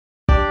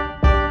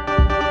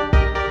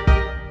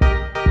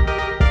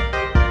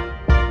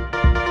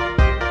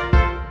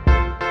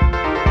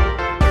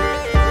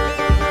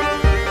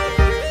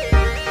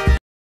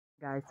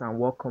Guys, and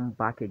welcome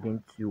back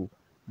again to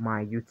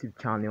my YouTube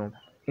channel.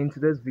 In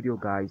today's video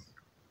guys,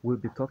 we'll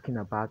be talking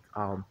about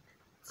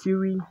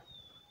three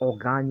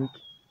organic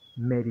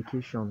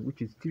medication,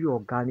 which is three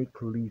organic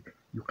leaf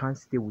you can't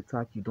stay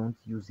without you don't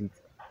use it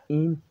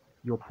in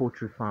your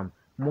poultry farm,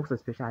 most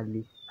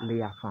especially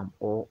layer farm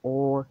or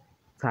all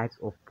types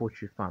of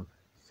poultry farm.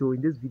 So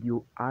in this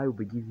video I will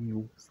be giving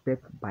you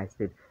step by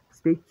step.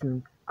 Stay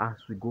tuned as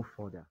we go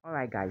further. All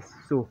right guys,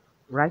 so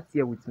right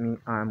here with me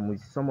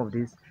with some of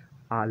these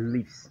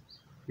leaves.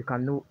 You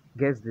can know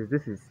guess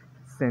this is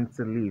scent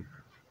leaf,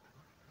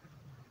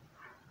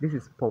 this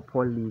is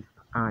pawpaw leaf,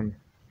 and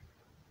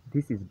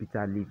this is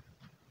bitter leaf.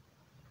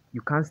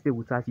 You can't stay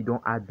without you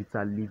don't add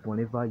bitter leaf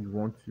whenever you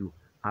want to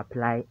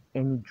apply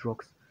any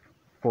drugs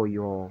for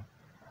your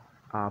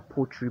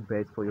poultry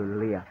bed, for your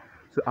layer.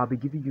 So I'll be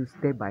giving you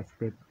step by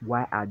step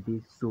why are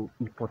they so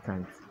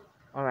important.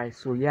 All right,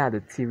 so here are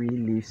the three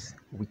leaves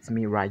with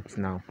me right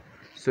now.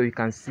 So you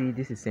can see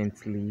this is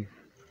scent leaf.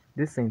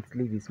 This scent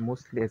leaf is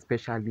mostly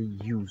especially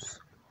used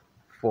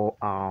for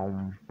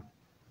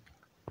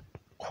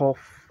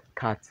cough,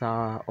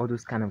 catarrh, all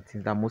those kind of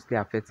things that mostly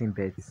affecting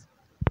birds.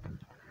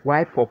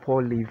 While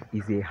pawpaw leaf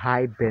is a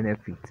high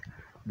benefit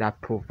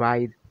that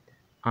provide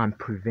and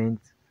prevent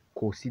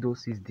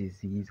coccidiosis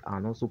disease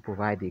and also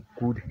provide a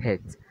good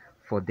health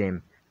for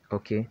them.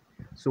 Okay,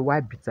 so why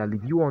bitter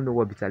leaf? You all know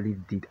what bitter leaf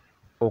did.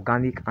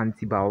 Organic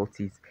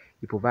antibiotics.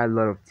 It provides a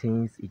lot of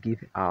things. It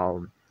gives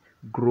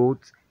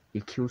growth.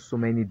 It kills so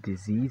many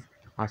disease,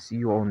 as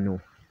you all know.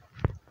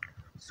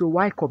 So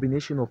why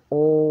combination of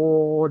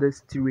all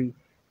these three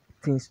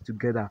things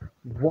together?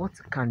 What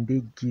can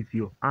they give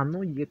you? I'm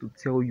not here to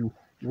tell you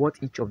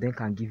what each of them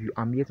can give you.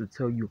 I'm here to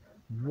tell you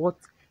what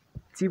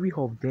three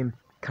of them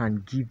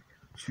can give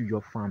to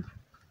your farm.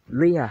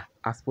 Layer,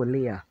 as for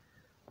layer,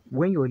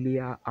 when your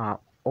layer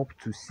are up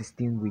to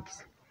 16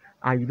 weeks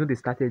and you know they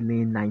started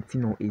laying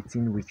 19 or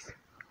 18 weeks,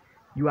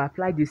 you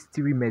apply these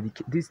three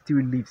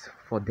leaves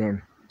for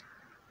them,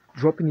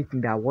 dropping it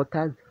in their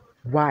water.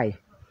 Why?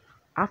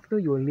 After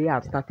your layer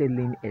have started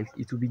laying eggs,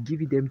 it will be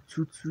giving them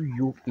two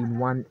yolk in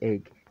one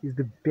egg. It's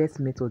the best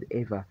method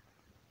ever.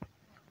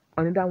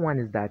 Another one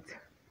is that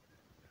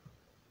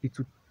it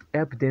will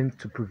help them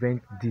to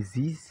prevent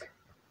disease,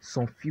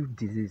 some few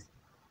disease.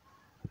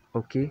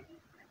 Okay,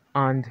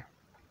 and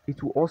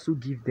it will also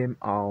give them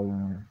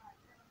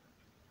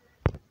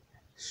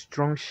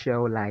strong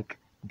shell, like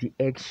the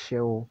egg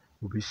shell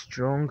will be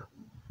strong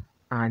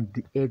and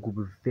the egg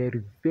will be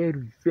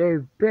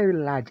very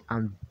large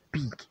and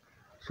big.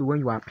 So when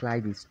you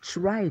apply this,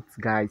 try it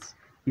guys.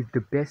 It's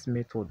the best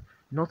method,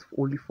 not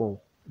only for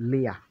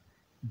layer,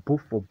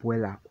 both for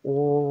broiler,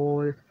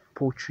 all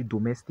poultry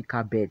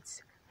domestica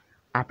birds.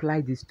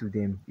 Apply this to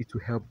them, it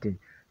will help them.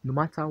 No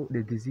matter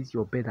the disease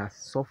your bird are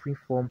suffering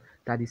from,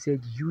 that they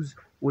said use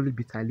only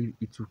bitter leaf,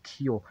 it will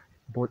cure,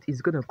 but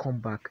it's gonna come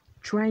back.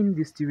 Trying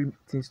these three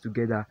things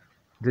together,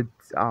 the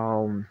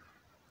um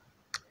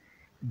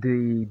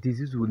the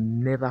disease will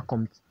never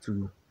come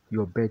to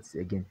your birds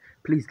again.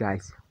 Please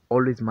guys,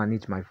 always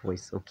manage my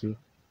voice, okay?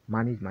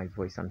 Manage my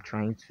voice. I'm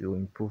trying to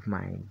improve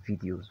my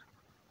videos,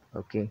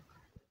 okay?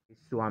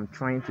 So I'm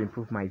trying to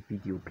improve my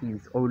video.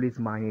 Please always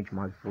manage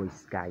my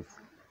voice guys.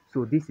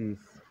 So this is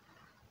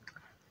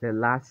the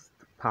last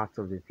part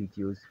of the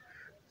videos.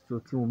 So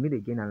till we meet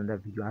again in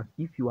another video,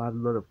 if you have a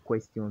lot of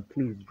questions,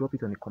 please drop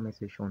it on the comment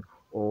section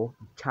or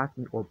chat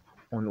me up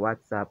on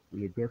WhatsApp.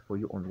 We are there for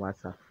you on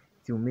WhatsApp.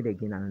 Till we meet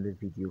again in another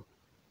video.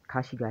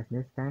 Catch you guys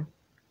next time.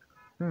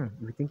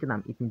 You're thinking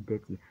I'm eating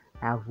dirty.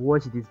 I have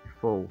watched this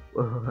before.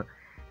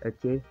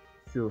 Okay,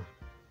 so